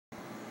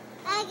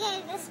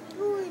get a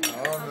spoon.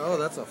 Oh no,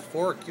 that's a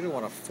fork. You don't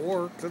want a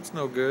fork. That's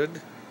no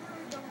good.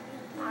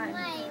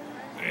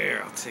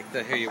 Here, I'll take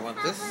that. Here, you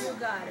want this? You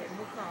got it.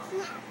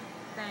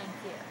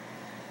 Thank you.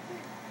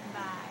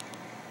 Bye.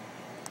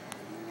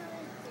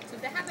 So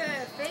they have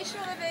a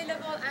facial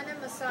available and a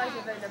massage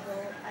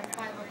available at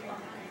 5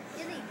 o'clock.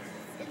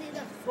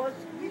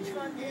 Which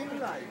one do you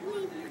like?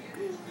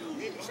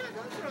 Sure,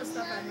 don't throw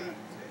stuff at me.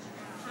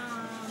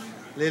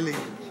 Lily.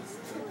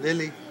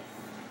 Lily.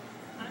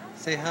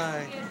 Say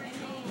hi.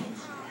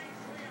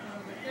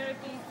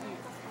 Therapy.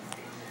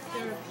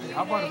 Hey,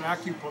 how about an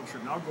acupuncture?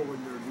 And I'll go in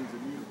there and do the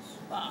needles.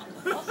 I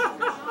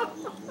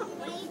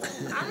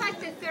like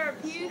the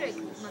therapeutic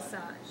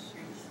massage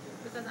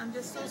because I'm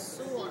just so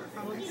sore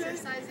from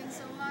exercising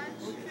so much.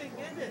 Okay,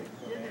 get it.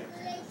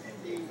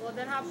 Well,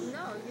 then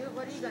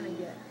what are you gonna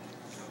get?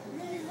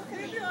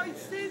 Maybe I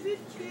stay with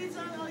kids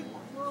and like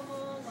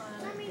normal.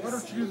 Why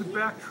don't you do the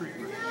back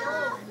treatment? I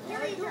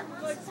don't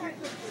like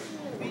people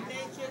to be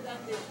naked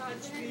and they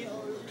touch me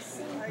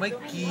or...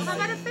 Mikey. How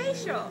about a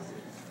facial?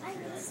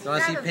 You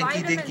want to see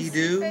Pinky Dinky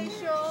do?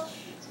 Facial,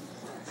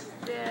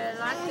 the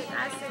lactic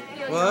acid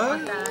peel. What?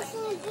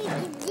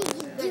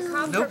 You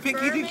want that. No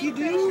Pinky Dinky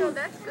do? Facial,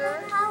 that's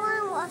good. How I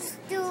was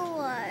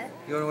doing.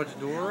 You want to watch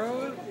Dora?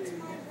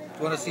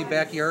 You want to see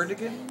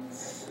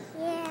Backyardigans?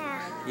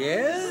 Yeah.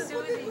 Yeah?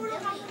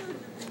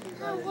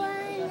 I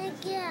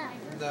want to get.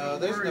 No,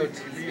 there's no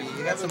TV.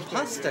 You got some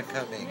pasta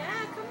coming.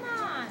 Yeah, come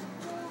on.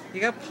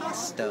 You got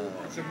pasta.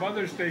 It's a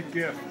Mother's Day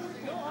gift.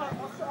 No,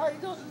 I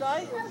don't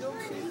like it. I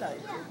don't feel like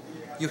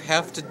it. You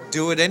have to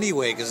do it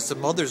anyway because it's a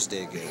Mother's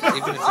Day gift.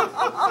 Even if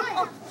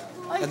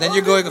and then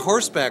you're going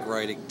horseback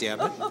riding,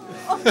 damn it.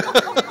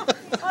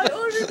 I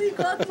already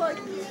got my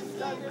kids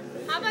done.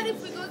 How about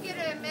if we go get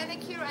a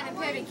manicure and a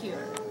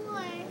pedicure?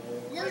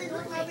 I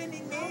don't have any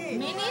nails.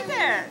 Me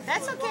neither.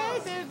 That's okay.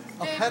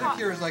 A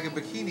pedicure is like a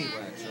bikini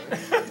wax,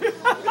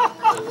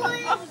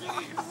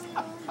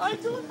 I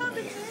don't have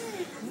any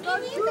nails. Me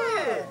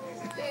neither.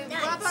 They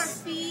rub our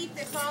feet,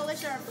 they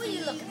polish our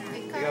feet, they cut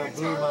You got our a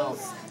blue toes.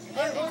 mouth. I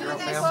already You're a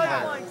cut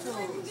vampire. my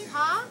toes.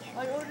 Huh? I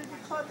already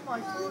cut my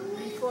toes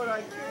before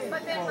I came.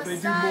 But they Oh, they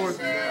do massage more than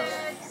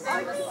that. it,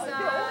 they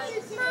massage.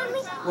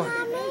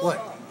 What?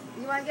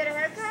 You want to get a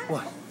haircut?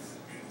 What?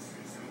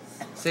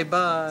 Say I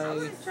bye.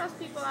 wouldn't trust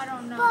people I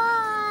don't know.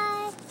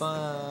 Bye.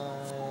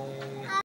 Bye.